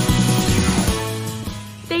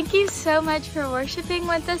you so much for worshiping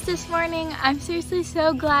with us this morning. I'm seriously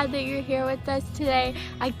so glad that you're here with us today.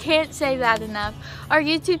 I can't say that enough. Our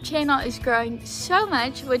YouTube channel is growing so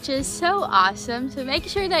much, which is so awesome. So make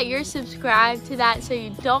sure that you're subscribed to that so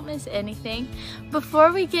you don't miss anything.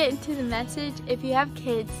 Before we get into the message, if you have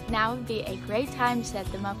kids, now would be a great time to set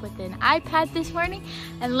them up with an iPad this morning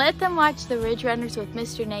and let them watch the Ridge Runners with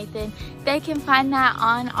Mr. Nathan. They can find that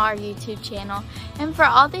on our YouTube channel. And for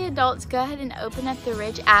all the adults, go ahead and open up the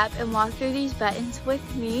Ridge app and walk through these buttons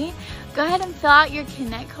with me. Go ahead and fill out your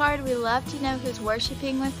Connect card. We love to know who's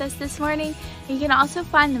worshiping with us this morning. You can also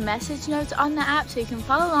find the message notes on the app so you can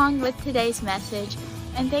follow along with today's message.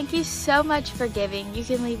 And thank you so much for giving. You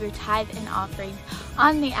can leave your tithe and offering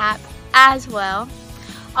on the app as well.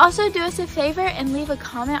 Also, do us a favor and leave a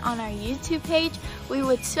comment on our YouTube page. We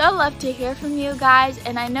would so love to hear from you guys,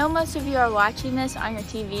 and I know most of you are watching this on your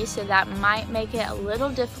TV, so that might make it a little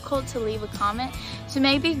difficult to leave a comment. So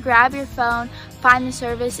maybe grab your phone, find the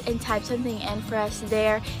service, and type something in for us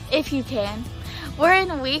there if you can. We're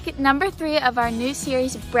in week number 3 of our new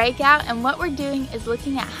series, Breakout, and what we're doing is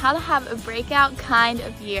looking at how to have a breakout kind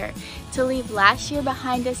of year, to leave last year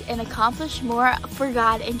behind us and accomplish more for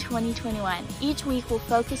God in 2021. Each week we'll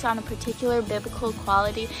focus on a particular biblical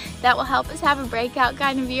quality that will help us have a breakout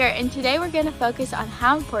kind of year, and today we're going to focus on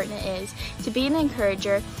how important it is to be an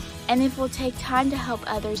encourager, and if we'll take time to help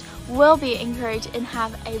others, we'll be encouraged and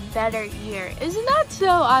have a better year. Isn't that so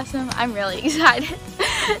awesome? I'm really excited.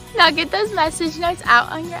 Now get those message notes out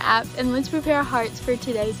on your app and let's prepare our hearts for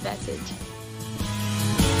today's message.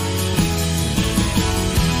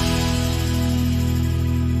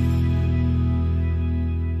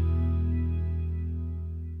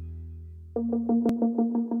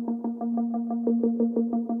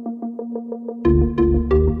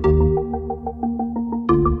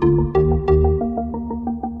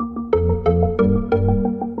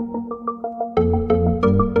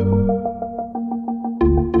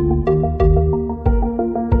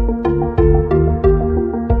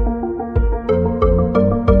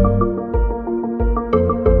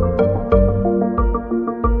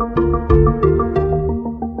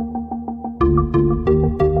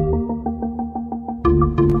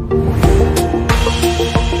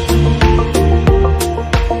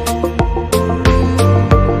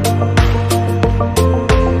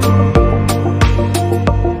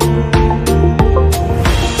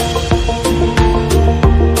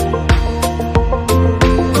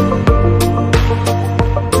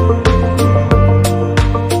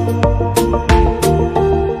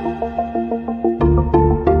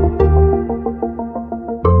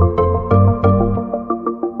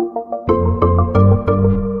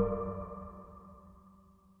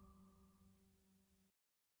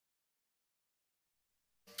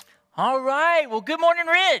 All right. Well, good morning,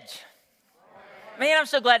 Ridge. Man, I'm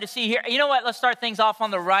so glad to see you here. You know what? Let's start things off on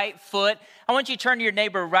the right foot. I want you to turn to your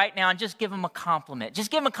neighbor right now and just give him a compliment. Just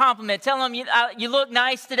give him a compliment. Tell him you look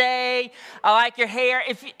nice today. I like your hair.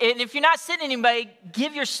 If you're not sitting anybody,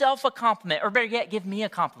 give yourself a compliment. Or better yet, give me a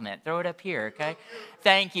compliment. Throw it up here, okay?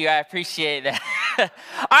 Thank you. I appreciate that. All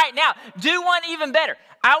right, now, do one even better.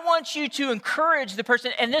 I want you to encourage the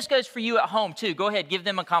person, and this goes for you at home too. Go ahead, give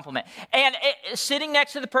them a compliment. And sitting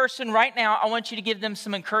next to the person right now, I want you to give them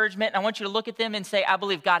some encouragement. I want you to look at them and say, I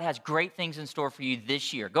believe God has great things in store for you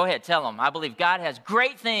this year. Go ahead, tell them, I believe God has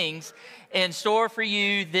great things in store for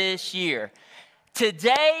you this year.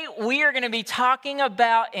 Today, we are going to be talking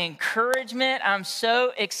about encouragement. I'm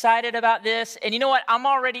so excited about this. And you know what? I'm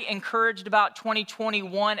already encouraged about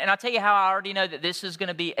 2021. And I'll tell you how I already know that this is going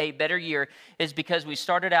to be a better year is because we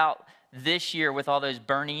started out this year with all those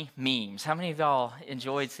Bernie memes. How many of y'all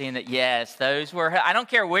enjoyed seeing that? Yes, those were, I don't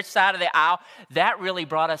care which side of the aisle, that really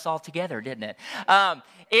brought us all together, didn't it?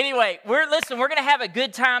 Anyway, we're going to have a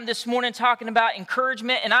good time this morning talking about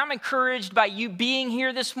encouragement, and I'm encouraged by you being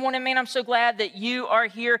here this morning. Man, I'm so glad that you are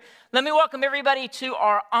here. Let me welcome everybody to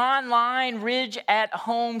our online Ridge at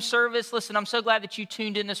Home service. Listen, I'm so glad that you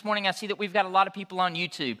tuned in this morning. I see that we've got a lot of people on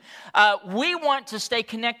YouTube. We want to stay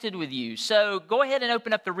connected with you, so go ahead and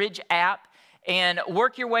open up the Ridge app and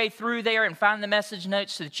work your way through there and find the message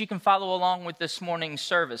notes so that you can follow along with this morning's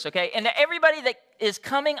service, okay? And to everybody that is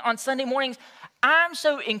coming on Sunday mornings, I'm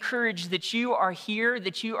so encouraged that you are here,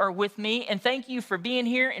 that you are with me, and thank you for being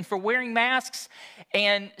here and for wearing masks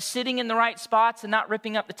and sitting in the right spots and not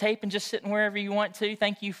ripping up the tape and just sitting wherever you want to.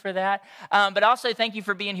 Thank you for that. But also thank you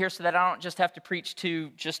for being here so that I don't just have to preach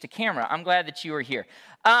to just a camera. I'm glad that you are here.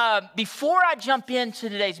 Before I jump into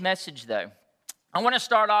today's message, though, I want to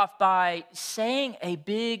start off by saying a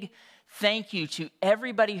big thank you to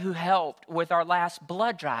everybody who helped with our last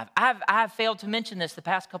blood drive. I've failed to mention this the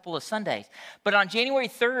past couple of Sundays, but on January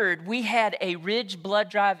 3rd, we had a Ridge blood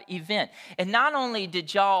drive event. And not only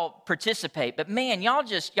did y'all participate, but man, y'all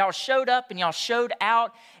showed up and y'all showed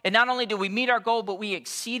out. And not only did we meet our goal, but we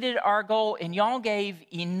exceeded our goal, and y'all gave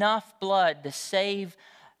enough blood to save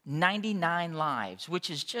 99 lives, which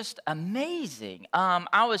is just amazing.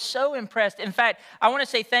 I was so impressed. In fact, I want to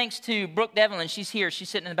say thanks to Brooke Devlin. She's here. She's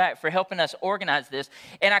sitting in the back for helping us organize this.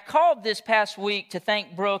 And I called this past week to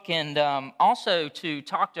thank Brooke and also to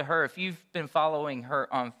talk to her. If you've been following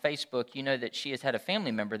her on Facebook, you know that she has had a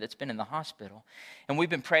family member that's been in the hospital. And we've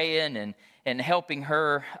been praying and helping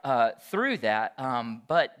her through that.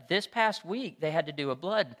 But this past week, they had to do a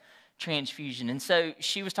blood transfusion. And so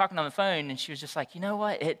she was talking on the phone, and she was just like, you know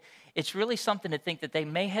what? It's really something to think that they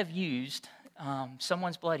may have used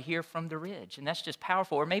someone's blood here from the Ridge. And that's just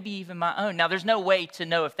powerful, or maybe even my own. Now, there's no way to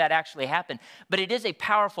know if that actually happened, but it is a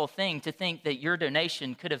powerful thing to think that your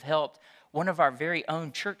donation could have helped one of our very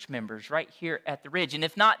own church members right here at the Ridge. And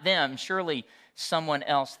if not them, surely someone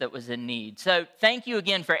else that was in need. So thank you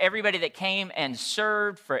again for everybody that came and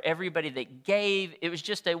served, for everybody that gave. It was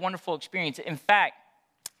just a wonderful experience. In fact,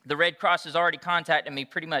 the Red Cross has already contacted me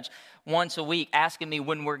pretty much once a week asking me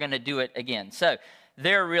when we're going to do it again. So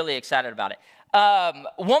they're really excited about it.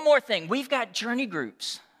 One more thing. We've got journey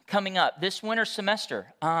groups coming up this winter semester.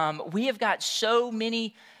 We have got so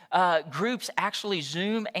many groups, actually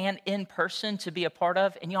Zoom and in person, to be a part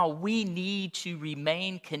of. And y'all, we need to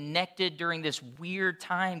remain connected during this weird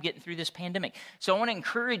time getting through this pandemic. So I want to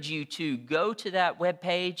encourage you to go to that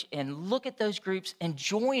webpage and look at those groups and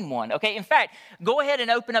join one. Okay, in fact, go ahead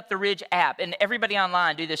and open up the Ridge app. And everybody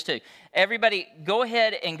online, do this too. Everybody, go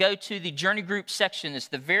ahead and go to the Journey Group section. It's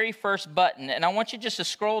the very first button. And I want you just to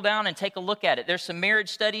scroll down and take a look at it. There's some marriage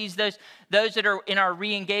studies. Those that are in our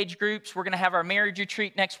re-engage groups, we're going to have our marriage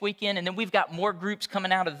retreat next weekend. And then we've got more groups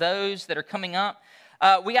coming out of those that are coming up.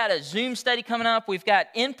 We got a Zoom study coming up. We've got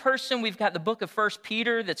in person, we've got the book of 1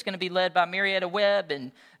 Peter that's going to be led by Marietta Webb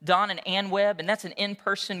and Don and Ann Webb, and that's an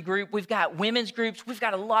in-person group. We've got women's groups. We've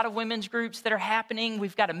got a lot of women's groups that are happening.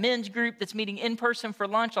 We've got a men's group that's meeting in person for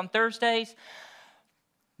lunch on Thursdays.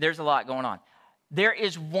 There's a lot going on. There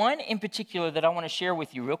is one in particular that I want to share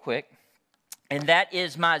with you real quick, and that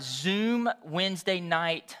is my Zoom Wednesday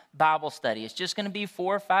night Bible study. It's just going to be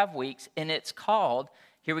 4 or 5 weeks, and it's called,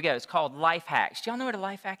 here we go, it's called Life Hacks. Do y'all know what a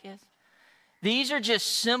life hack is? These are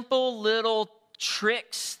just simple little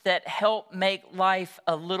tricks that help make life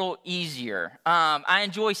a little easier. I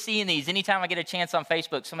enjoy seeing these. Anytime I get a chance on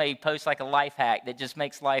Facebook, somebody posts like a life hack that just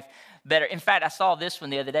makes life better. In fact, I saw this one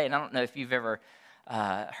the other day, and I don't know if you've ever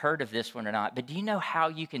heard of this one or not, but do you know how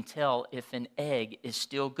you can tell if an egg is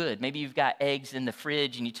still good? Maybe you've got eggs in the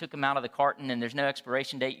fridge and you took them out of the carton and there's no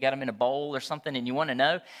expiration date. You got them in a bowl or something and you want to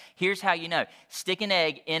know. Here's how you know. Stick an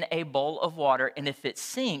egg in a bowl of water, and if it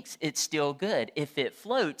sinks, it's still good. If it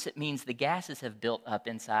floats, it means the gases have built up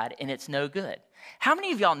inside and it's no good. How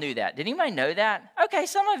many of y'all knew that? Did anybody know that? Okay,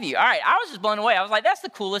 some of you. All right, I was just blown away. I was like, that's the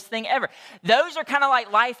coolest thing ever. Those are kind of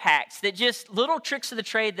like life hacks, that just little tricks of the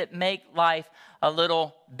trade that make life a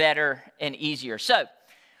little better and easier. So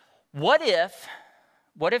what if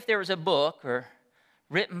there was a book or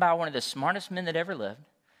written by one of the smartest men that ever lived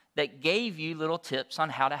that gave you little tips on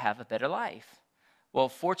how to have a better life? Well,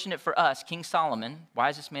 fortunate for us, King Solomon,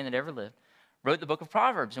 wisest man that ever lived, wrote the book of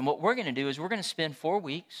Proverbs. And what we're going to do is we're going to spend 4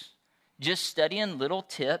 weeks just studying little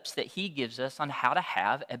tips that he gives us on how to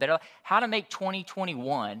have a better life, how to make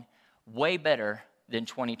 2021 way better than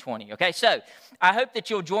 2020. Okay, so I hope that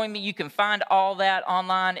you'll join me. You can find all that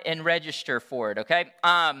online and register for it, okay?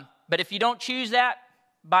 But if you don't choose that,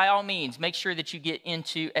 by all means, make sure that you get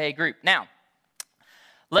into a group. Now,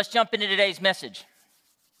 let's jump into today's message.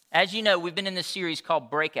 As you know, we've been in this series called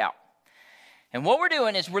Breakout. And what we're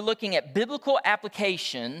doing is we're looking at biblical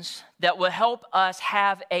applications that will help us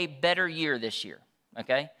have a better year this year,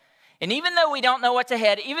 okay? And even though we don't know what's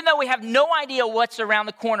ahead, even though we have no idea what's around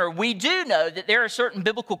the corner, we do know that there are certain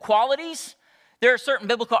biblical qualities, there are certain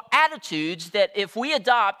biblical attitudes that if we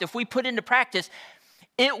adopt, if we put into practice,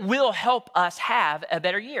 it will help us have a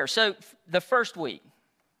better year. So the first week,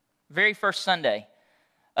 very first Sunday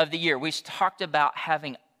of the year, we talked about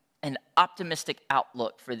having an optimistic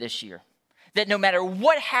outlook for this year. That no matter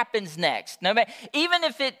what happens next, even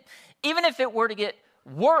if it were to get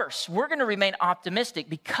worse, we're going to remain optimistic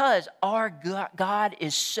because our God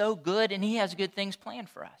is so good and he has good things planned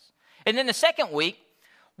for us. And then the second week,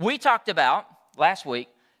 we talked about, last week,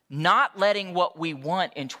 not letting what we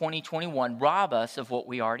want in 2021 rob us of what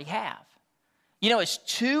we already have. You know, it's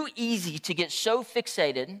too easy to get so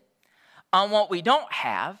fixated on what we don't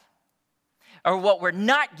have or what we're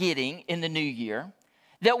not getting in the new year,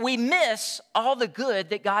 that we miss all the good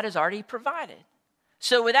that God has already provided.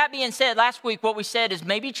 So with that being said, last week what we said is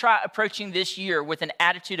maybe try approaching this year with an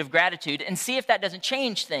attitude of gratitude and see if that doesn't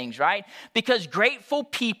change things, right? Because grateful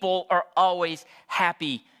people are always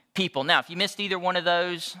happy people. Now, if you missed either one of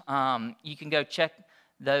those, you can go check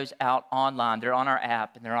those out online. They're on our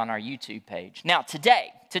app and they're on our YouTube page. Now,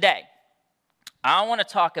 today, I want to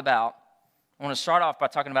start off by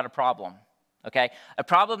talking about a problem, okay? A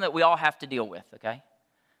problem that we all have to deal with, okay?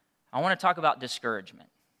 I want to talk about discouragement.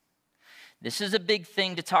 This is a big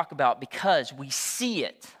thing to talk about because we see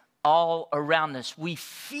it all around us. We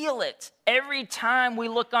feel it every time we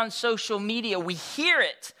look on social media. We hear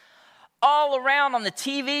it all around on the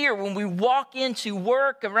TV or when we walk into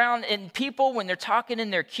work around and people when they're talking in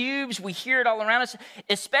their cubes. We hear it all around us,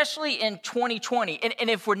 especially in 2020. And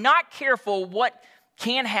if we're not careful, what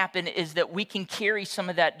can happen is that we can carry some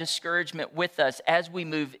of that discouragement with us as we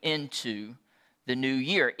move into the new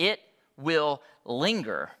year. It will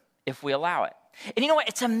linger if we allow it. And you know what?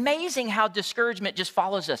 It's amazing how discouragement just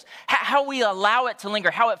follows us, how we allow it to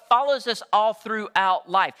linger, how it follows us all throughout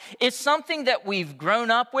life. It's something that we've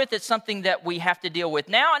grown up with. It's something that we have to deal with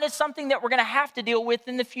now, and it's something that we're going to have to deal with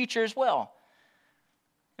in the future as well.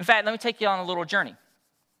 In fact, let me take you on a little journey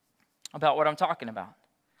about what I'm talking about.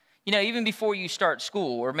 You know, even before you start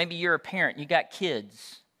school, or maybe you're a parent, you got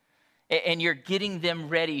kids, and you're getting them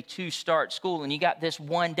ready to start school, and you got this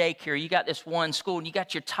one daycare, you got this one school, and you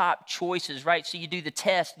got your top choices, right? So you do the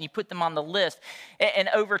test, and you put them on the list, and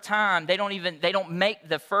over time, they don't make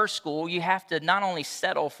the first school. You have to not only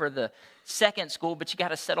settle for the second school, but you got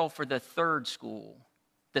to settle for the third school,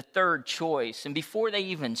 the third choice. And before they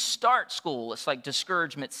even start school, it's like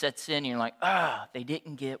discouragement sets in. You're like, they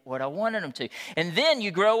didn't get what I wanted them to. And then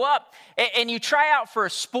you grow up and you try out for a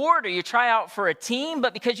sport or you try out for a team,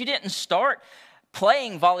 but because you didn't start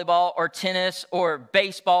playing volleyball or tennis or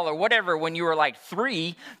baseball or whatever when you were like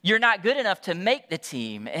 3, you're not good enough to make the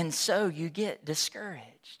team. And so you get discouraged.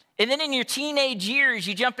 And then in your teenage years,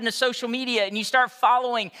 you jump into social media and you start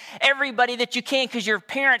following everybody that you can because your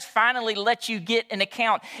parents finally let you get an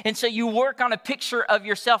account. And so you work on a picture of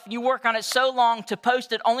yourself and you work on it so long to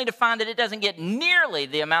post it only to find that it doesn't get nearly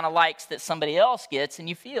the amount of likes that somebody else gets, and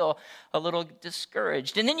you feel a little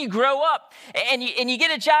discouraged. And then you grow up and you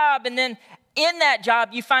get a job, and then in that job,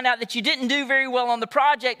 you find out that you didn't do very well on the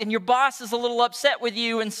project and your boss is a little upset with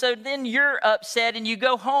you. And so then you're upset and you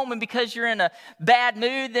go home, and because you're in a bad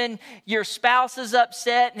mood, then your spouse is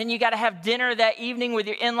upset. And then you got to have dinner that evening with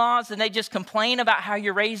your in-laws and they just complain about how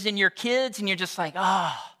you're raising your kids. And you're just like,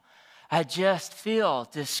 I just feel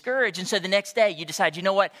discouraged. And so the next day you decide, you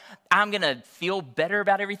know what? I'm going to feel better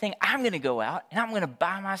about everything. I'm going to go out and I'm going to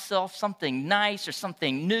buy myself something nice or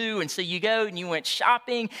something new. And so you go and you went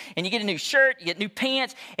shopping and you get a new shirt, you get new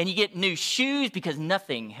pants, and you get new shoes, because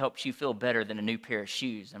nothing helps you feel better than a new pair of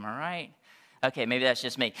shoes. Am I right? Okay, maybe that's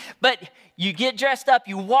just me. But you get dressed up,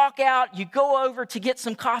 you walk out, you go over to get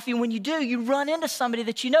some coffee. And when you do, you run into somebody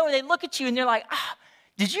that you know, and they look at you and they're like,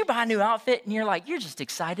 did you buy a new outfit? And you're like, you're just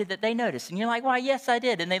excited that they noticed. And you're like, why, yes, I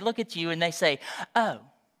did. And they look at you and they say,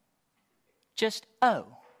 just oh.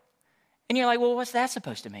 And you're like, well, what's that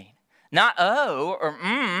supposed to mean? Not oh or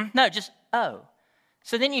no, just oh.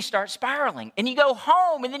 So then you start spiraling and you go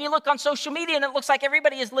home and then you look on social media and it looks like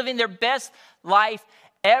everybody is living their best life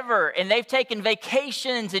ever, and they've taken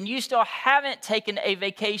vacations and you still haven't taken a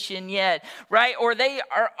vacation yet, right? Or they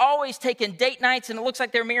are always taking date nights and it looks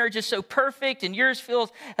like their marriage is so perfect and yours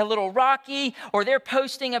feels a little rocky. Or they're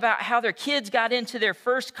posting about how their kids got into their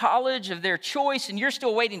first college of their choice and you're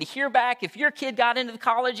still waiting to hear back if your kid got into the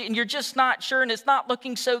college, and you're just not sure and it's not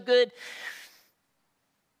looking so good.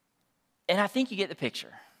 And I think you get the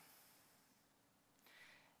picture.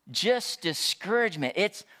 Just discouragement.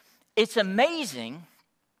 It's amazing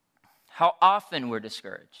how often we're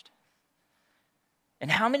discouraged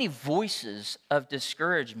and how many voices of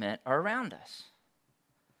discouragement are around us.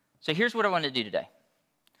 So here's what I want to do today.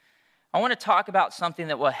 I want to talk about something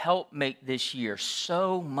that will help make this year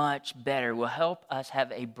so much better, will help us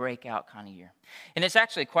have a breakout kind of year. And it's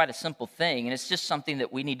actually quite a simple thing, and it's just something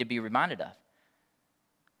that we need to be reminded of.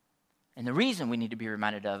 And the reason we need to be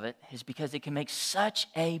reminded of it is because it can make such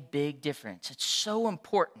a big difference. It's so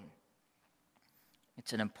important.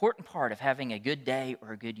 It's an important part of having a good day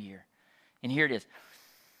or a good year. And here it is.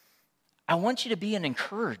 I want you to be an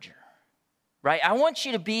encourager, right? I want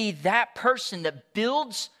you to be that person that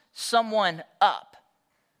builds someone up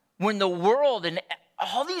when the world and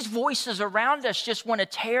all these voices around us just want to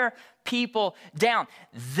tear people down.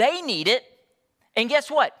 They need it. And guess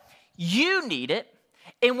what? You need it.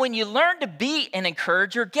 And when you learn to be an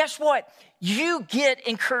encourager, guess what? You get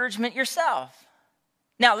encouragement yourself.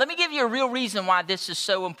 Now, let me give you a real reason why this is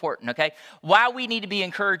so important, okay? Why we need to be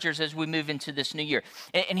encouragers as we move into this new year.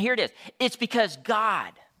 And here it is. It's because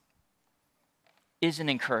God is an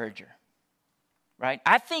encourager, right?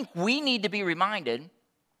 I think we need to be reminded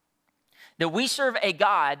that we serve a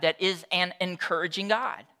God that is an encouraging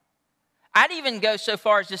God. I'd even go so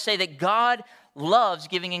far as to say that God loves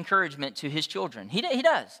giving encouragement to his children. He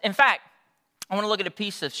does. In fact, I want to look at a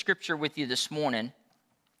piece of scripture with you this morning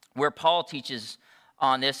where Paul teaches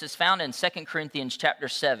on this. It's found in 2 Corinthians chapter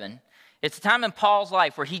 7. It's a time in Paul's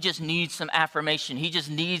life where he just needs some affirmation. He just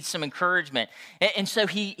needs some encouragement. And so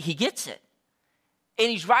he gets it. And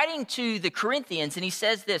he's writing to the Corinthians, and he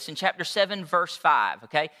says this in chapter 7, verse 5,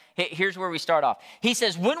 okay? Here's where we start off. He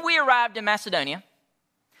says, when we arrived in Macedonia,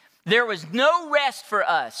 there was no rest for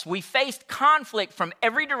us. We faced conflict from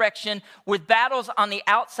every direction with battles on the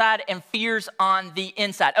outside and fears on the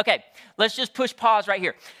inside. Okay, let's just push pause right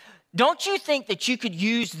here. Don't you think that you could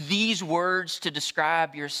use these words to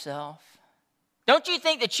describe yourself? Don't you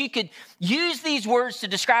think that you could use these words to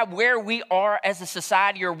describe where we are as a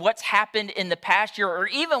society or what's happened in the past year or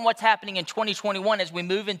even what's happening in 2021 as we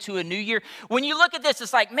move into a new year? When you look at this,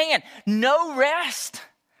 it's like, man, no rest.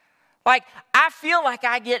 Like, I feel like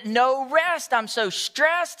I get no rest. I'm so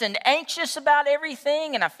stressed and anxious about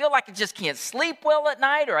everything, and I feel like I just can't sleep well at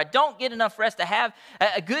night, or I don't get enough rest to have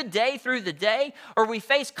a good day through the day, or we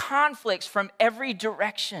face conflicts from every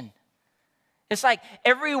direction. It's like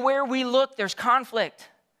everywhere we look, there's conflict.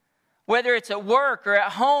 Whether it's at work or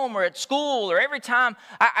at home or at school, or every time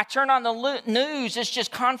I turn on the news, it's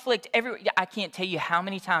just conflict everywhere. I can't tell you how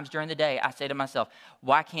many times during the day I say to myself,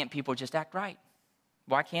 why can't people just act right?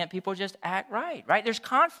 Why can't people just act right, right? There's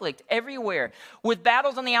conflict everywhere with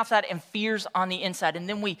battles on the outside and fears on the inside. And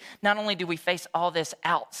then not only do we face all this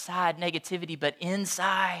outside negativity, but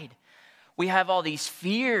inside we have all these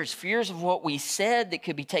fears of what we said that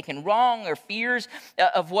could be taken wrong, or fears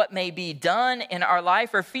of what may be done in our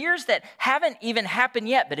life, or fears that haven't even happened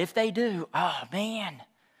yet. But if they do, oh man,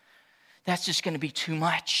 that's just going to be too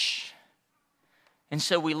much. And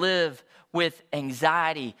so we live with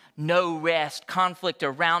anxiety, no rest, conflict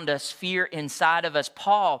around us, fear inside of us.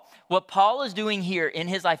 What Paul is doing here in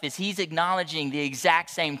his life is he's acknowledging the exact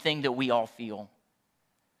same thing that we all feel.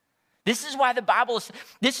 This is why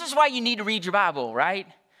this is why you need to read your Bible, right?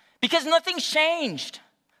 Because nothing's changed.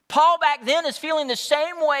 Paul back then is feeling the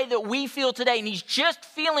same way that we feel today, and he's just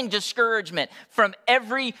feeling discouragement from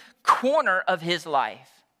every corner of his life.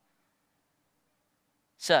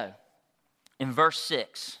 So, in verse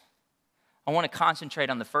 6, I want to concentrate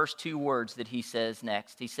on the first two words that he says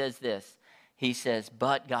next. He says this. He says,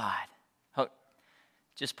 but God. Oh,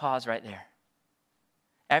 just pause right there.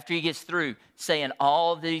 After he gets through saying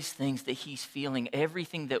all these things that he's feeling,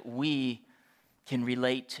 everything that we can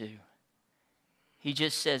relate to, he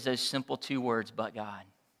just says those simple two words, but God.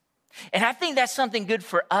 And I think that's something good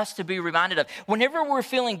for us to be reminded of. Whenever we're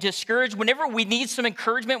feeling discouraged, whenever we need some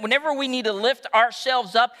encouragement, whenever we need to lift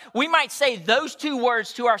ourselves up, we might say those two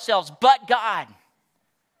words to ourselves, but God.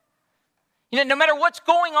 You know, no matter what's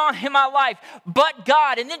going on in my life, but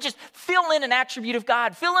God. And then just fill in an attribute of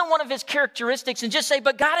God. Fill in one of his characteristics and just say,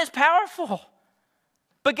 but God is powerful.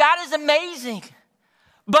 But God is amazing.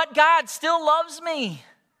 But God still loves me.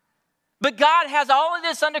 But God has all of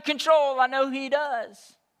this under control. I know he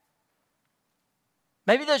does.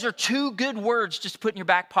 Maybe those are two good words just to put in your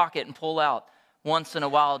back pocket and pull out once in a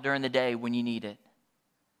while during the day when you need it.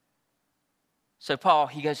 So Paul,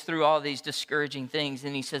 he goes through all these discouraging things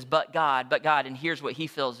and he says, but God, and here's what he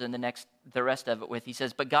fills in the rest of it with. He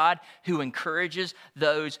says, but God who encourages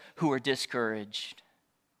those who are discouraged.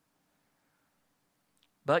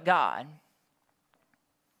 But God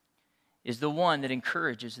is the one that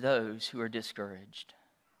encourages those who are discouraged.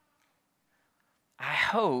 I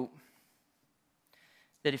hope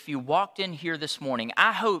that if you walked in here this morning,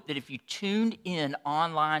 I hope that if you tuned in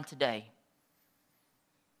online today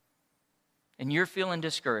and you're feeling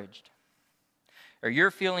discouraged, or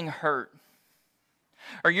you're feeling hurt,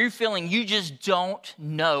 or you're feeling you just don't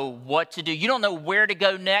know what to do, you don't know where to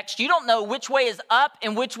go next, you don't know which way is up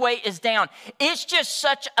and which way is down. It's just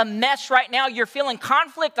such a mess right now. You're feeling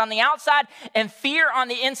conflict on the outside and fear on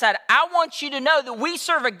the inside. I want you to know that we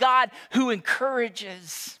serve a God who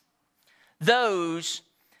encourages those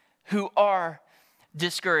who are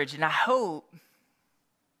discouraged. And I hope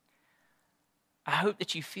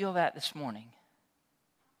that you feel that this morning.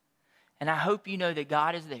 And I hope you know that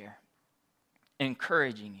God is there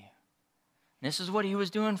encouraging you. And this is what he was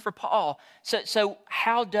doing for Paul. So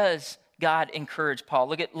how does God encouraged Paul?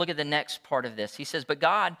 Look at the next part of this. He says, but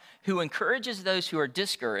God, who encourages those who are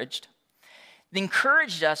discouraged,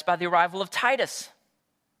 encouraged us by the arrival of Titus.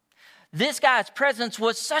 This guy's presence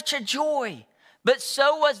was such a joy, but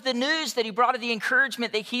so was the news that he brought of the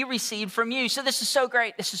encouragement that he received from you. So this is so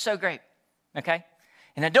great. This is so great. Okay?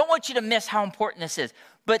 And I don't want you to miss how important this is.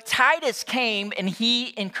 But Titus came and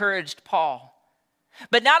he encouraged Paul.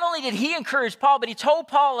 But not only did he encourage Paul, but he told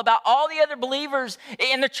Paul about all the other believers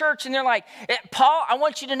in the church. And they're like, Paul, I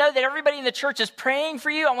want you to know that everybody in the church is praying for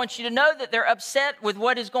you. I want you to know that they're upset with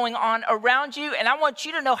what is going on around you. And I want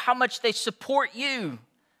you to know how much they support you.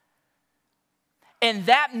 And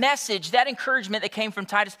that message, that encouragement that came from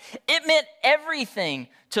Titus, it meant everything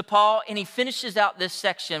to Paul. And he finishes out this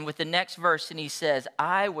section with the next verse. And he says,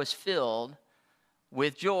 I was filled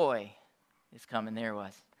with joy. It's coming, there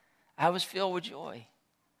was. I was filled with joy.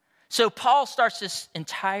 So Paul starts this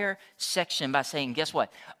entire section by saying, guess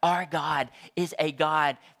what? Our God is a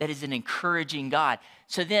God that is an encouraging God.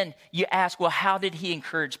 So then you ask, well, how did he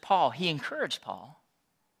encourage Paul? He encouraged Paul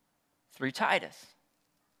through Titus.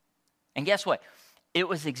 And guess what? It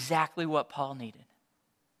was exactly what Paul needed.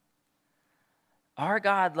 Our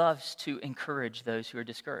God loves to encourage those who are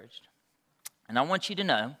discouraged. And I want you to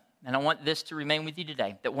know, and I want this to remain with you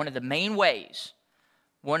today, that one of the main ways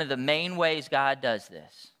God does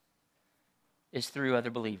this is through other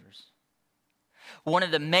believers. One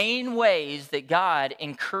of the main ways that God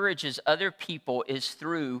encourages other people is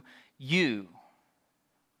through you.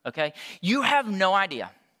 Okay? You have no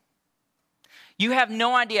idea. You have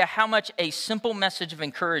no idea how much a simple message of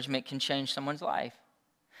encouragement can change someone's life.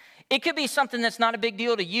 It could be something that's not a big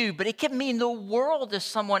deal to you, but it could mean the world to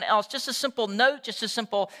someone else. Just a simple note, just a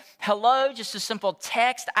simple hello, just a simple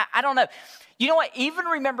text. I don't know. You know what? Even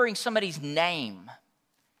remembering somebody's name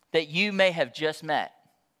that you may have just met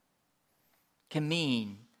can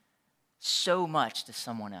mean so much to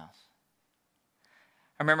someone else.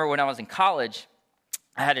 I remember when I was in college,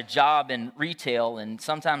 I had a job in retail, and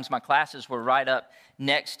sometimes my classes were right up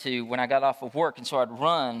next to when I got off of work, and so I'd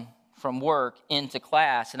run from work into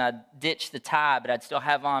class, and I'd ditch the tie, but I'd still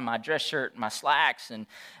have on my dress shirt and my slacks, and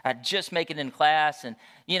I'd just make it in class, and,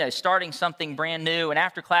 starting something brand new. And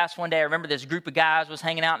after class one day, I remember this group of guys was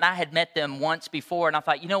hanging out, and I had met them once before, and I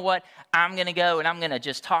thought, you know what? I'm going to go, and I'm going to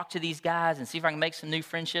just talk to these guys and see if I can make some new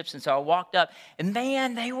friendships. And so I walked up, and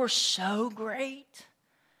man, they were so great.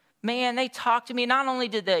 Man, they talked to me. Not only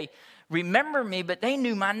did they remember me, but they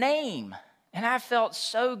knew my name. And I felt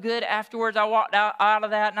so good afterwards. I walked out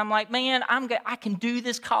of that, and I'm like, man, I can do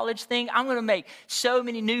this college thing. I'm going to make so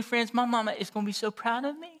many new friends. My mama is going to be so proud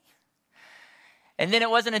of me. And then it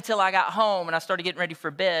wasn't until I got home and I started getting ready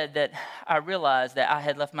for bed that I realized that I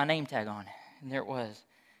had left my name tag on. And there it was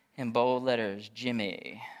in bold letters,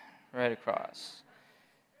 Jimmy, right across.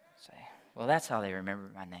 Say, well, that's how they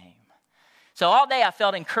remember my name. So all day I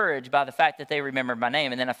felt encouraged by the fact that they remembered my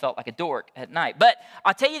name, and then I felt like a dork at night. But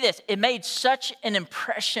I'll tell you this, it made such an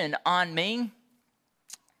impression on me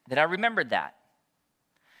that I remembered that.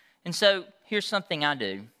 And so here's something I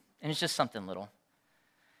do, and it's just something little.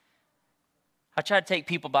 I try to take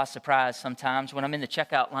people by surprise sometimes when I'm in the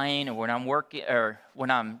checkout lane, or when I'm working, or when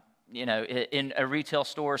I'm in a retail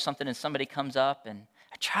store or something, and somebody comes up, and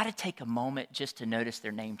I try to take a moment just to notice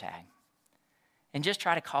their name tag. And just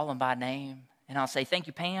try to call them by name. And I'll say, thank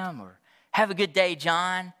you, Pam, or have a good day,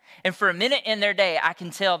 John. And for a minute in their day, I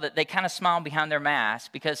can tell that they kind of smile behind their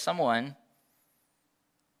mask because someone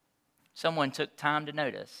took time to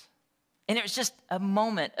notice. And it was just a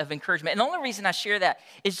moment of encouragement. And the only reason I share that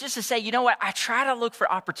is just to say, you know what? I try to look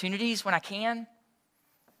for opportunities when I can,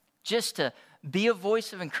 just to be a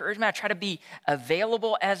voice of encouragement. I try to be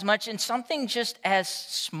available as much, in something just as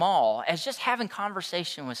small as just having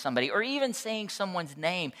conversation with somebody, or even saying someone's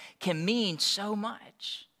name can mean so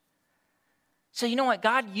much. So you know what?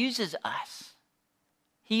 God uses us.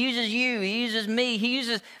 He uses you. He uses me. He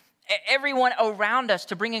uses everyone around us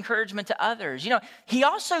to bring encouragement to others. He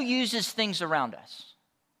also uses things around us.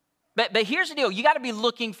 But here's the deal. You got to be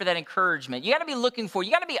looking for that encouragement. You got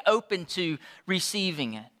to be open to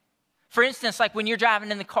receiving it. For instance, like when you're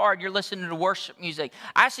driving in the car and you're listening to worship music,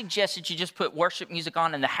 I suggest that you just put worship music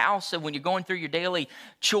on in the house, so when you're going through your daily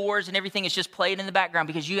chores and everything, it's just played in the background,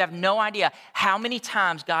 because you have no idea how many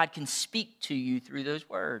times God can speak to you through those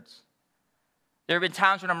words. There have been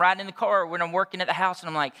times when I'm riding in the car or when I'm working at the house and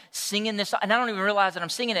I'm like singing this, and I don't even realize that I'm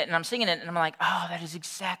singing it, and I'm like, oh, that is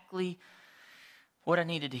exactly what I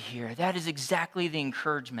needed to hear. That is exactly the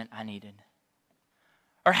encouragement I needed.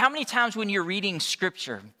 Or how many times when you're reading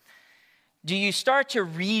scripture, do you start to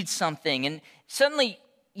read something and suddenly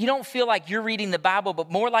you don't feel like you're reading the Bible, but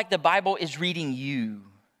more like the Bible is reading you?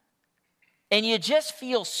 and you just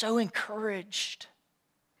feel so encouraged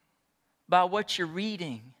by what you're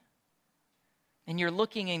reading. And you're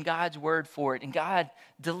looking in God's word for it, and God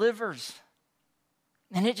delivers.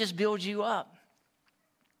 And it just builds you up.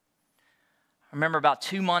 I remember about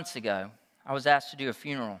 2 months ago, I was asked to do a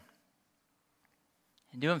funeral.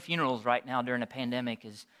 And doing funerals right now during a pandemic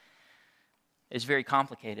is very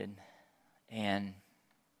complicated. And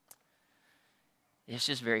it's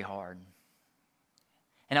just very hard.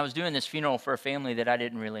 And I was doing this funeral for a family that I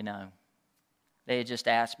didn't really know. They had just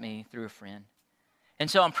asked me through a friend. And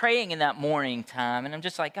so I'm praying in that morning time, and I'm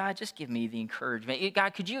just like, God, just give me the encouragement.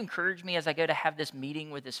 God, could you encourage me as I go to have this meeting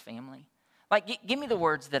with this family? Like, give me the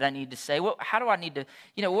words that I need to say. What do I need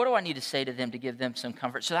to say to them to give them some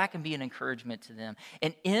comfort so that I can be an encouragement to them?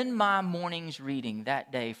 And in my morning's reading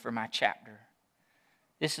that day for my chapter,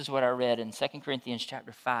 this is what I read in 2 Corinthians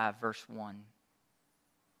chapter 5, verse 1.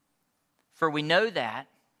 For we know that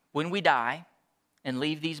when we die and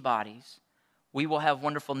leave these bodies, we will have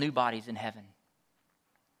wonderful new bodies in heaven.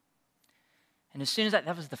 And as soon as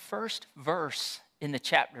that was the first verse in the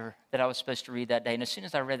chapter that I was supposed to read that day. And as soon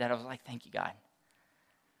as I read that, I was like, thank you, God.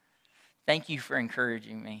 Thank you for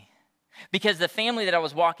encouraging me. Because the family that I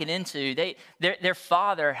was walking into, their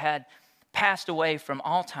father had passed away from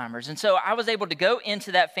Alzheimer's. And so I was able to go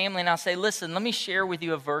into that family and I'll say, listen, let me share with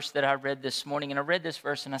you a verse that I read this morning. And I read this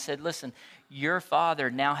verse and I said, listen, your father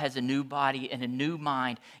now has a new body and a new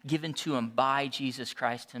mind given to him by Jesus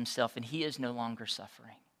Christ himself. And he is no longer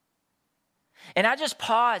suffering. And I just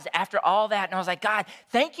paused after all that and I was like, God,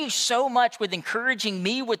 thank you so much with encouraging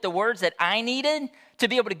me with the words that I needed to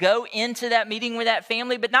be able to go into that meeting with that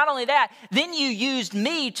family. But not only that, then you used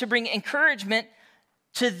me to bring encouragement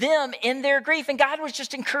to them in their grief. And God was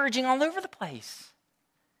just encouraging all over the place.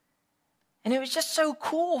 And it was just so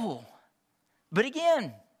cool. But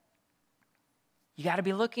again, you got to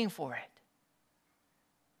be looking for it.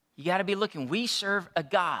 You got to be looking. We serve a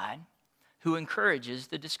God who encourages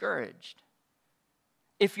the discouraged.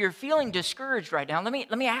 If you're feeling discouraged right now, let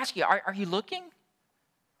me ask you, are you looking?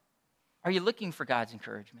 Are you looking for God's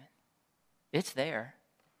encouragement? It's there.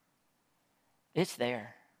 It's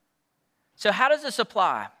there. So how does this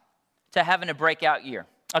apply to having a breakout year?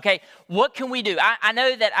 Okay, what can we do? I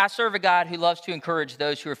know that I serve a God who loves to encourage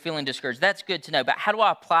those who are feeling discouraged. That's good to know, but how do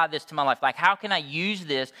I apply this to my life? Like, how can I use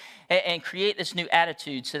this and create this new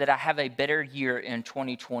attitude so that I have a better year in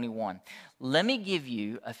 2021? Let me give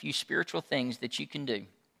you a few spiritual things that you can do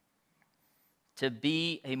to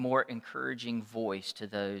be a more encouraging voice to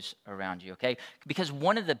those around you, okay? Because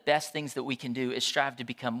one of the best things that we can do is strive to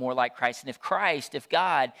become more like Christ. And if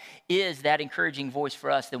God is that encouraging voice for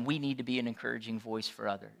us, then we need to be an encouraging voice for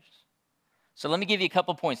others. So let me give you a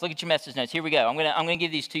couple points. Look at your message notes. Here we go. I'm gonna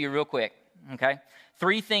give these to you real quick, okay?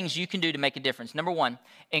 3 things you can do to make a difference. Number 1,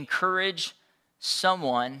 encourage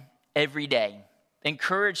someone every day.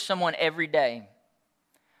 Encourage someone every day.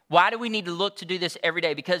 Why do we need to look to do this every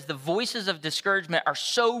day? Because the voices of discouragement are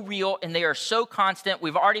so real and they are so constant.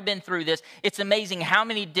 We've already been through this. It's amazing how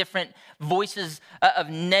many different voices of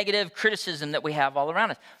negative criticism that we have all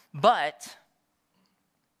around us. But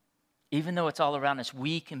even though it's all around us,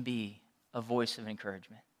 we can be a voice of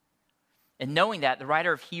encouragement. And knowing that, the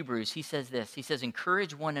writer of Hebrews, he says this. He says,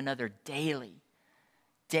 encourage one another daily.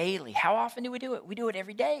 Daily. How often do we do it? We do it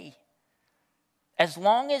every day. As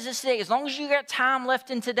long as it's today, as long as you got time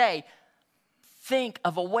left in today, think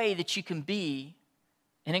of a way that you can be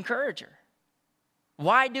an encourager.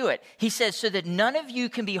 Why do it? He says, so that none of you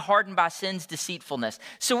can be hardened by sin's deceitfulness.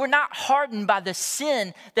 So we're not hardened by the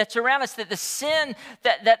sin that's around us, that the sin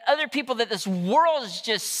that other people, that this world is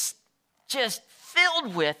just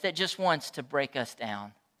filled with, that just wants to break us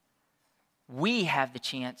down. We have the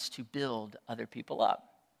chance to build other people up.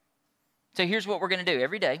 So here's what we're going to do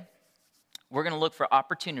every day. We're going to look for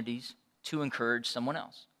opportunities to encourage someone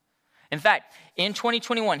else. In fact, in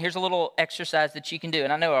 2021, here's a little exercise that you can do.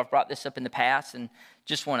 And I know I've brought this up in the past and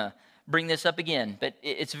just want to bring this up again. But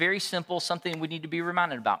it's very simple, something we need to be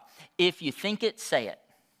reminded about. If you think it, say it.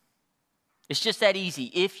 It's just that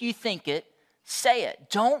easy. If you think it, say it.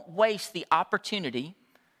 Don't waste the opportunity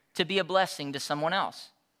to be a blessing to someone else.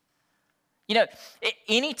 You know,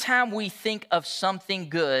 anytime we think of something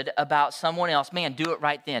good about someone else, man, do it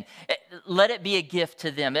right then. Let it be a gift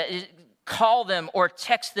to them. Call them or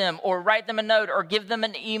text them or write them a note or give them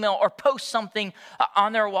an email or post something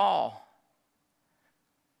on their wall.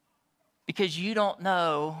 Because you don't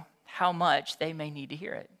know how much they may need to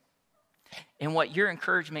hear it and what your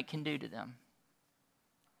encouragement can do to them.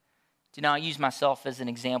 You know, I use myself as an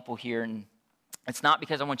example here, and it's not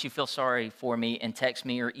because I want you to feel sorry for me and text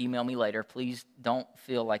me or email me later. Please don't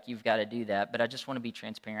feel like you've got to do that, but I just want to be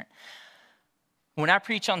transparent. When I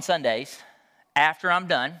preach on Sundays, after I'm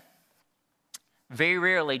done, very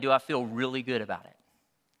rarely do I feel really good about it.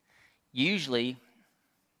 Usually,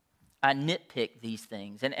 I nitpick these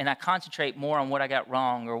things, and I concentrate more on what I got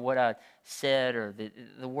wrong or what I said or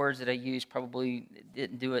the words that I used probably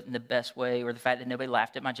didn't do it in the best way, or the fact that nobody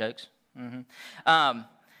laughed at my jokes. But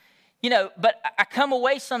I come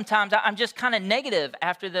away sometimes, I'm just kind of negative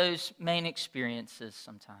after those main experiences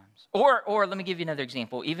sometimes. Or let me give you another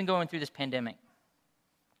example, even going through this pandemic.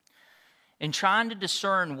 In trying to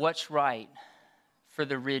discern what's right for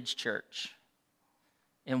the Ridge Church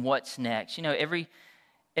and what's next.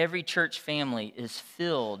 Every church family is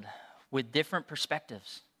filled with different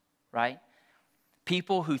perspectives, right?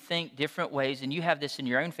 People who think different ways, and you have this in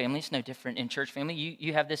your own family. It's no different in church family.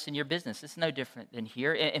 You have this in your business. It's no different than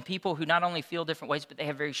here. And people who not only feel different ways, but they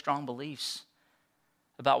have very strong beliefs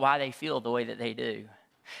about why they feel the way that they do.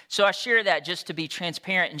 So I share that just to be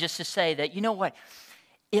transparent and just to say that, you know what?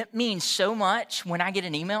 It means so much when I get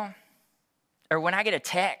an email or when I get a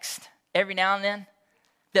text every now and then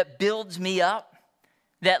that builds me up,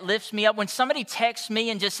 that lifts me up. When somebody texts me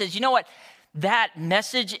and just says, you know what? That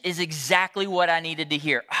message is exactly what I needed to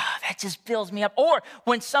hear. Oh, that just builds me up. Or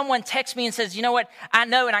when someone texts me and says, you know what, I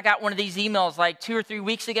know, and I got one of these emails like 2 or 3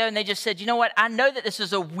 weeks ago, and they just said, you know what, I know that this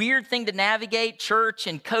is a weird thing to navigate church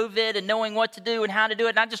and COVID and knowing what to do and how to do it.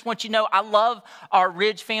 And I just want you to know I love our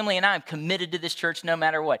Ridge family, and I'm committed to this church no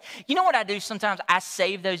matter what. You know what I do sometimes? I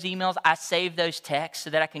save those emails. I save those texts so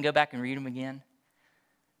that I can go back and read them again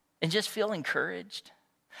and just feel encouraged.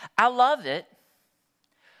 I love it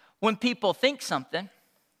when people think something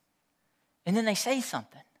and then they say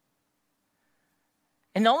something.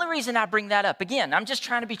 And the only reason I bring that up, again, I'm just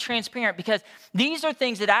trying to be transparent because these are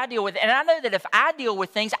things that I deal with. And I know that if I deal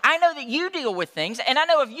with things, I know that you deal with things. And I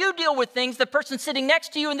know if you deal with things, the person sitting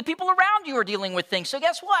next to you and the people around you are dealing with things. So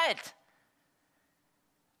guess what?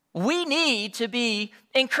 We need to be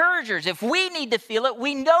encouragers. If we need to feel it,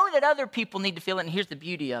 we know that other people need to feel it. And here's the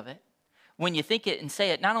beauty of it. When you think it and say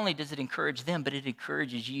it, not only does it encourage them, but it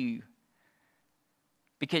encourages you.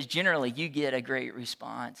 Because generally, you get a great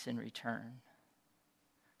response in return.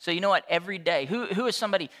 So you know what? Every day, who is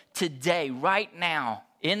somebody today, right now,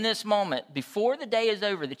 in this moment, before the day is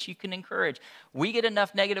over, that you can encourage? We get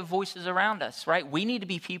enough negative voices around us, right? We need to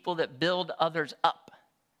be people that build others up.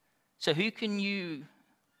 So who can you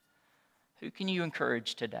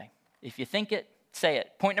encourage today? If you think it, say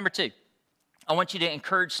it. Point number 2. I want you to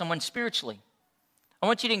encourage someone spiritually. I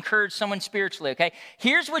want you to encourage someone spiritually, okay?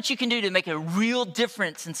 Here's what you can do to make a real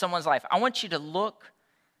difference in someone's life. I want you to look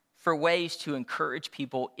for ways to encourage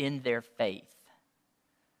people in their faith.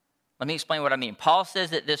 Let me explain what I mean. Paul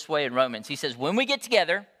says it this way in Romans. He says, when we get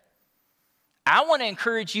together, I want to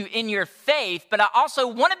encourage you in your faith, but I also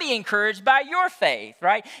want to be encouraged by your faith,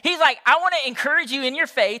 right? He's like, I want to encourage you in your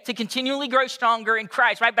faith to continually grow stronger in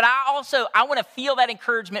Christ, right? But I want to feel that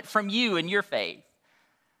encouragement from you in your faith.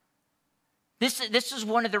 This is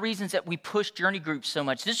one of the reasons that we push journey groups so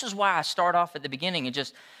much. This is why I start off at the beginning and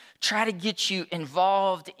just try to get you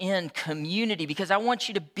involved in community, because I want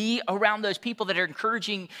you to be around those people that are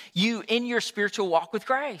encouraging you in your spiritual walk with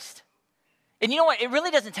Christ. And you know what? It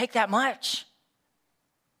really doesn't take that much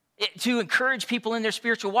to encourage people in their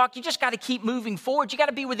spiritual walk. You just got to keep moving forward. You got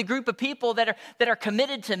to be with a group of people that are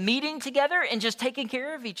committed to meeting together and just taking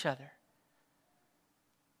care of each other.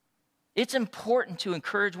 It's important to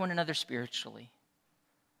encourage one another spiritually.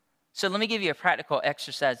 So let me give you a practical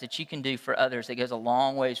exercise that you can do for others that goes a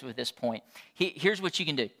long ways with this point. Here's what you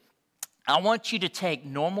can do. I want you to take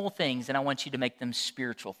normal things and I want you to make them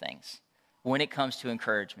spiritual things when it comes to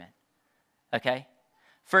encouragement, okay?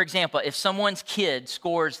 For example, if someone's kid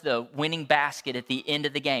scores the winning basket at the end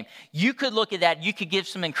of the game, you could look at that, you could give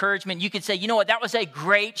some encouragement, you could say, you know what, that was a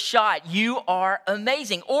great shot, you are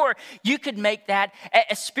amazing. Or you could make that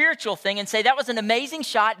a spiritual thing and say, that was an amazing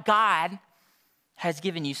shot, God has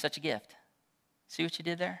given you such a gift. See what you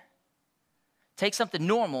did there? Take something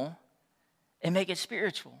normal and make it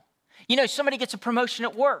spiritual. You know, somebody gets a promotion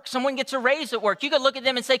at work. Someone gets a raise at work. You could look at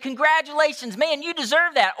them and say, congratulations, man, you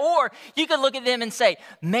deserve that. Or you could look at them and say,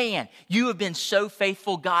 man, you have been so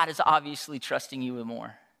faithful. God is obviously trusting you with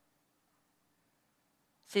more.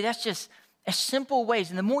 See, that's just simple ways.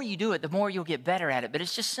 And the more you do it, the more you'll get better at it. But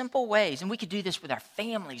it's just simple ways. And we could do this with our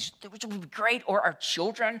families, which would be great, or our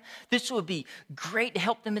children. This would be great to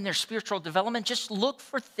help them in their spiritual development. Just look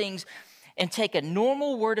for things and take a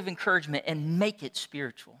normal word of encouragement and make it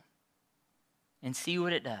spiritual. And see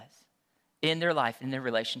what it does in their life, in their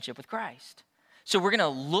relationship with Christ. So we're going to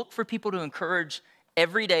look for people to encourage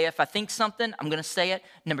every day. If I think something, I'm going to say it.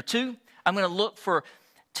 Number 2, I'm going to look for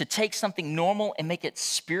to take something normal and make it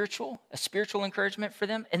spiritual, a spiritual encouragement for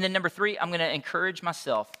them. And then number 3, I'm going to encourage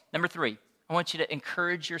myself. Number 3, I want you to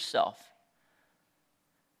encourage yourself.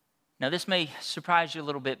 Now, this may surprise you a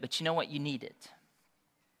little bit, but you know what? You need it.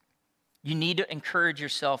 You need to encourage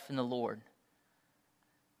yourself in the Lord.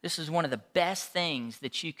 This is one of the best things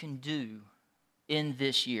that you can do in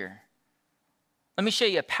this year. Let me show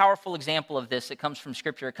you a powerful example of this that comes from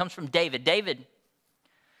Scripture. It comes from David.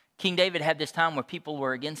 King David had this time where people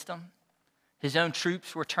were against him. His own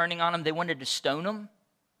troops were turning on him. They wanted to stone him.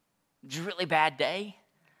 It was a really bad day.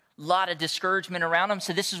 A lot of discouragement around him.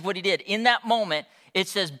 So this is what he did. In that moment, it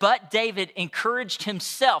says, but David encouraged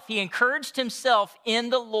himself. He encouraged himself in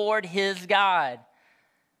the Lord his God.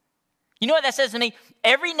 You know what that says to me?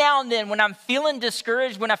 Every now and then when I'm feeling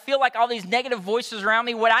discouraged, when I feel like all these negative voices around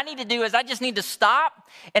me, what I need to do is I just need to stop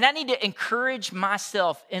and I need to encourage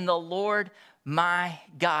myself in the Lord my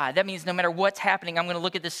God. That means no matter what's happening, I'm going to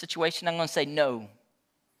look at this situation. I'm going to say, no.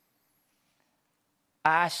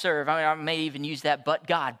 I serve. I may even use that, but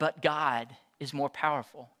God is more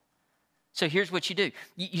powerful. So here's what you do.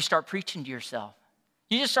 You start preaching to yourself.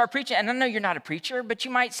 You just start preaching. And I know you're not a preacher, but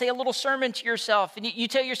you might say a little sermon to yourself. And you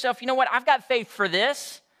tell yourself, you know what? I've got faith for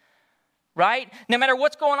this, right? No matter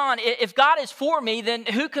what's going on, if God is for me, then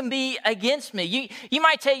who can be against me? You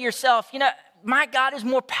might tell yourself, you know, my God is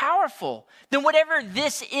more powerful than whatever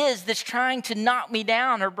this is that's trying to knock me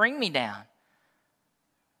down or bring me down,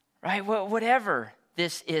 right? Whatever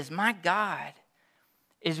this is, my God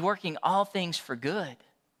is working all things for good.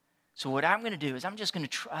 So what I'm going to do is I'm just going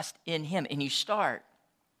to trust in him. And you start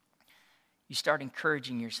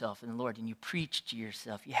encouraging yourself in the Lord and you preach to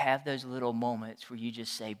yourself. You have those little moments where you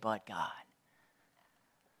just say, but God.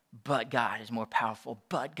 But God is more powerful,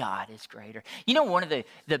 but God is greater. You know, one of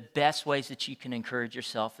the best ways that you can encourage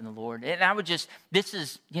yourself in the Lord, and I would just, this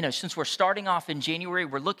is, you know, since we're starting off in January,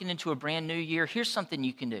 we're looking into a brand new year, here's something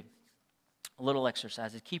you can do. A little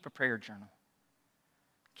exercise is keep a prayer journal.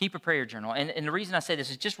 Keep a prayer journal. And the reason I say this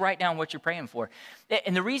is just write down what you're praying for.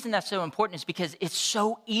 And the reason that's so important is because it's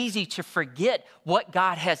so easy to forget what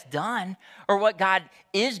God has done or what God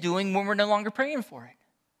is doing when we're no longer praying for it.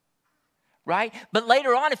 Right? But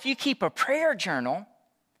later on, if you keep a prayer journal,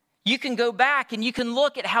 you can go back and you can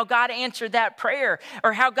look at how God answered that prayer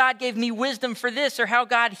or how God gave me wisdom for this or how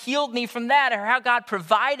God healed me from that or how God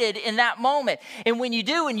provided in that moment. And when you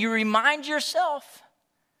do and you remind yourself,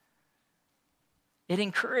 it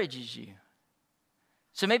encourages you.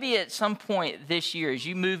 So maybe at some point this year, as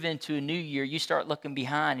you move into a new year, you start looking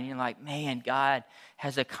behind and you're like, man, God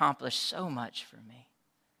has accomplished so much for me.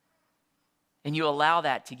 And you allow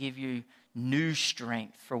that to give you new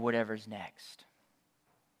strength for whatever's next.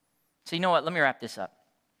 So you know what? Let me wrap this up.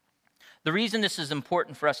 The reason this is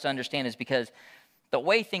important for us to understand is because the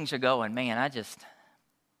way things are going, man,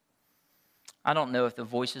 I don't know if the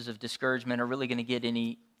voices of discouragement are really going to get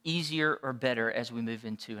any easier or better as we move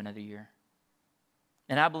into another year.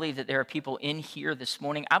 And I believe that there are people in here this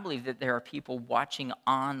morning. I believe that there are people watching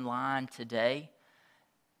online today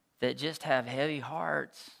that just have heavy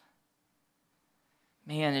hearts.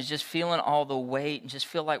 Man, is just feeling all the weight and just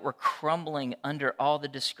feel like we're crumbling under all the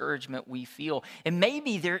discouragement we feel. And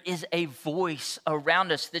maybe there is a voice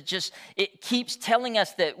around us that it keeps telling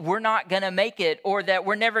us that we're not going to make it or that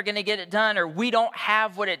we're never going to get it done or we don't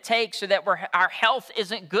have what it takes or that our health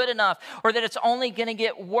isn't good enough or that it's only going to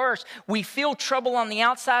get worse. We feel trouble on the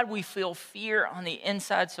outside. We feel fear on the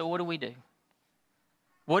inside. So what do we do?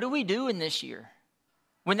 What do we do in this year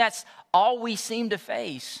when that's all we seem to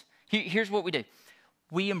face? Here's what we do.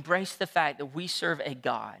 We embrace the fact that we serve a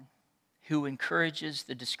God who encourages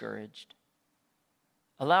the discouraged.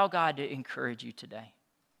 Allow God to encourage you today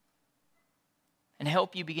and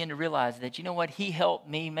help you begin to realize that, you know what, he helped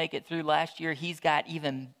me make it through last year. He's got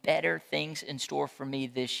even better things in store for me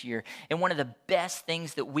this year. And one of the best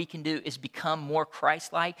things that we can do is become more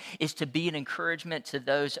Christ-like, is to be an encouragement to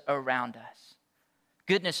those around us.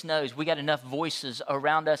 Goodness knows we got enough voices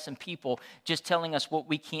around us and people just telling us what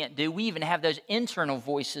we can't do. We even have those internal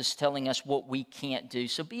voices telling us what we can't do.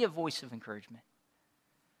 So be a voice of encouragement.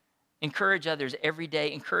 Encourage others every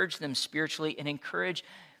day. Encourage them spiritually and encourage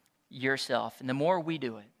yourself. And the more we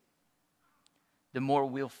do it, the more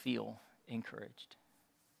we'll feel encouraged.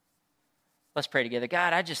 Let's pray together.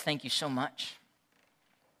 God, I just thank you so much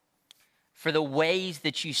for the ways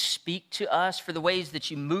that you speak to us, for the ways that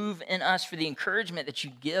you move in us, for the encouragement that you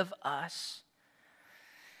give us.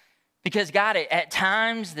 Because God, at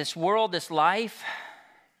times, this world, this life,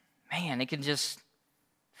 man, it can just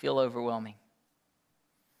feel overwhelming.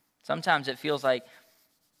 Sometimes it feels like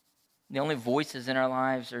the only voices in our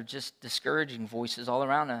lives are just discouraging voices all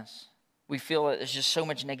around us. We feel that there's just so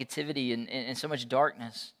much negativity and so much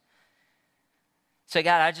darkness. So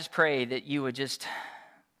God, I just pray that you would just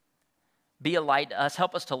be a light to us.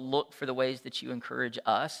 Help us to look for the ways that you encourage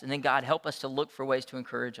us. And then God, help us to look for ways to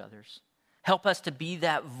encourage others. Help us to be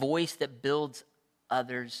that voice that builds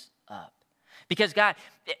others up. Because God,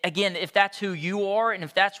 again, if that's who you are and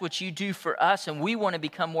if that's what you do for us and we want to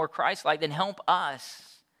become more Christ-like, then help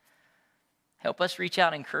us. Help us reach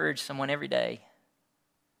out and encourage someone every day.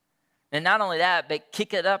 And not only that, but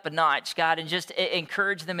kick it up a notch, God, and just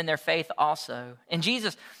encourage them in their faith also. And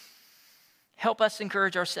Jesus, help us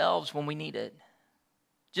encourage ourselves when we need it.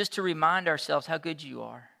 Just to remind ourselves how good you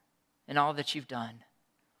are and all that you've done.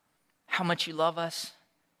 How much you love us.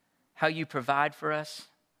 How you provide for us.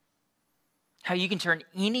 How you can turn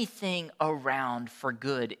anything around for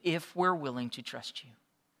good if we're willing to trust you.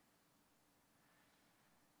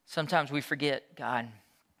 Sometimes we forget, God,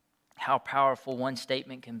 how powerful one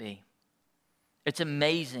statement can be. It's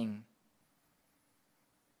amazing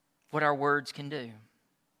what our words can do.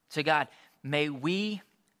 So God, may we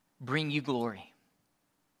bring you glory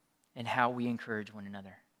in how we encourage one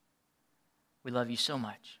another. We love you so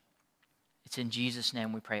much. It's in Jesus'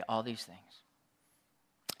 name we pray all these things.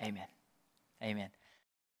 Amen. Amen.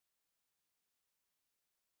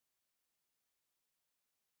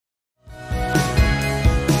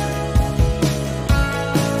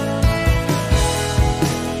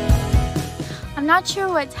 I'm not sure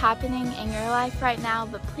what's happening in your life right now,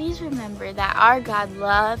 but please remember that our God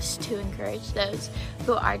loves to encourage those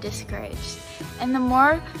who are discouraged. And the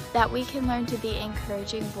more that we can learn to be an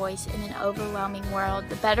encouraging voice in an overwhelming world,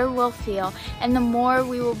 the better we'll feel, and the more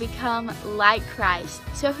we will become like Christ.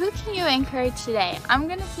 So who can you encourage today? I'm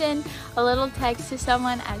going to send a little text to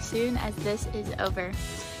someone as soon as this is over.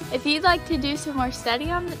 If you'd like to do some more study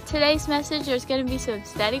on today's message, there's going to be some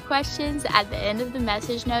study questions at the end of the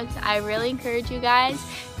message notes. I really encourage you guys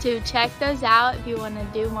to check those out if you want to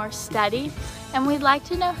do more study. And we'd like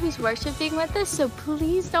to know who's worshiping with us, so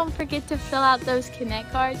please don't forget to fill out those Connect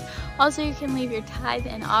cards. Also, you can leave your tithe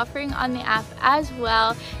and offering on the app as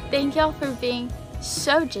well. Thank y'all for being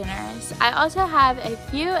so generous. I also have a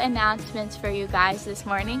few announcements for you guys this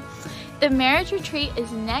morning. The marriage retreat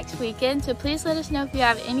is next weekend, so please let us know if you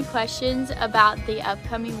have any questions about the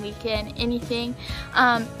upcoming weekend, anything.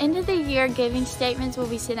 End of the year giving statements will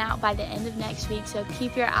be sent out by the end of next week, so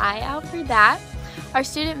keep your eye out for that. Our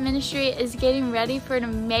student ministry is getting ready for an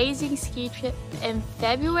amazing ski trip in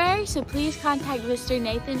February, so please contact Mr.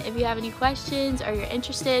 Nathan if you have any questions or you're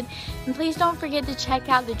interested. And please don't forget to check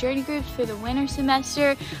out the journey groups for the winter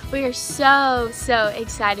semester. We are so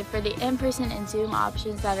excited for the in-person and Zoom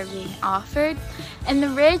options that are being offered. And the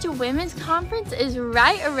Ridge Women's Conference is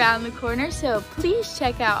right around the corner, so please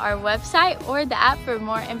check out our website or the app for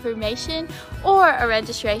more information or a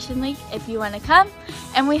registration link if you want to come.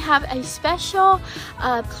 And we have a special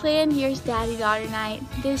planned Year's Daddy-Daughter Night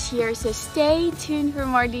this year, so stay tuned for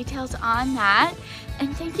more details on that.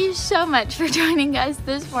 And thank you so much for joining us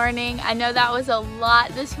this morning. I know that was a lot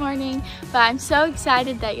this morning, but I'm so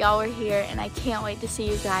excited that y'all were here, and I can't wait to see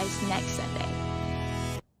you guys next Sunday.